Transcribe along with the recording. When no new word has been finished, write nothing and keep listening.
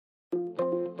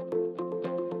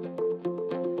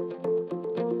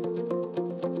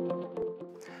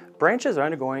Branches are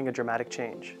undergoing a dramatic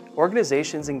change.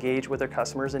 Organizations engage with their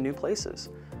customers in new places,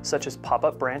 such as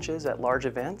pop-up branches at large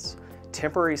events,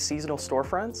 temporary seasonal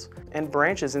storefronts, and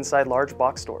branches inside large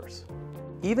box stores.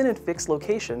 Even in fixed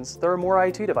locations, there are more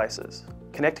IoT devices,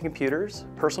 connecting computers,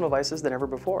 personal devices than ever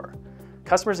before.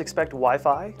 Customers expect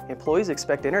Wi-Fi, employees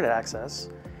expect internet access,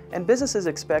 and businesses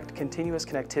expect continuous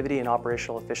connectivity and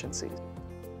operational efficiencies.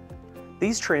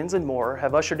 These trends and more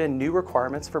have ushered in new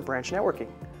requirements for branch networking,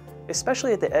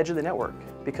 especially at the edge of the network,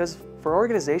 because for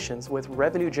organizations with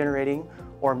revenue-generating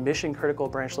or mission-critical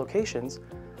branch locations,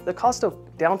 the cost of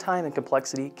downtime and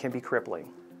complexity can be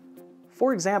crippling.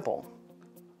 For example,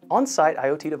 on-site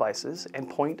IoT devices and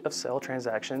point-of-sale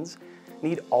transactions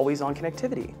need always-on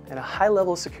connectivity and a high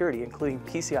level of security, including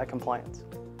PCI compliance.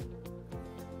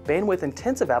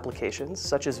 Bandwidth-intensive applications,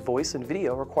 such as voice and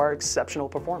video, require exceptional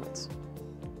performance.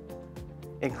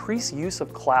 Increased use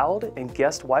of cloud and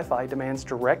guest Wi-Fi demands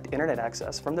direct internet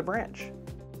access from the branch.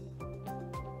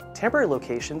 Temporary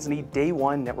locations need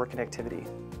day-one network connectivity.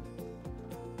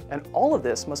 And all of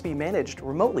this must be managed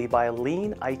remotely by a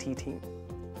lean IT team.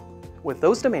 With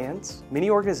those demands,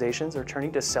 many organizations are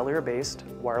turning to cellular-based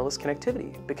wireless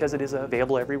connectivity because it is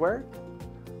available everywhere,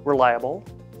 reliable,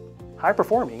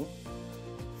 high-performing,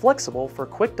 flexible for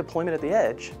quick deployment at the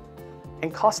edge,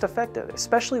 and cost-effective,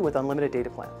 especially with unlimited data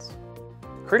plans.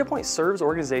 Cradlepoint serves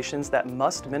organizations that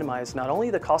must minimize not only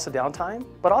the cost of downtime,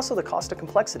 but also the cost of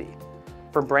complexity.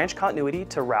 From branch continuity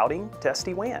to routing to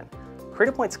SD-WAN,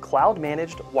 Cradlepoint's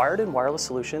cloud-managed wired and wireless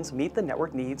solutions meet the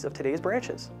network needs of today's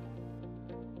branches.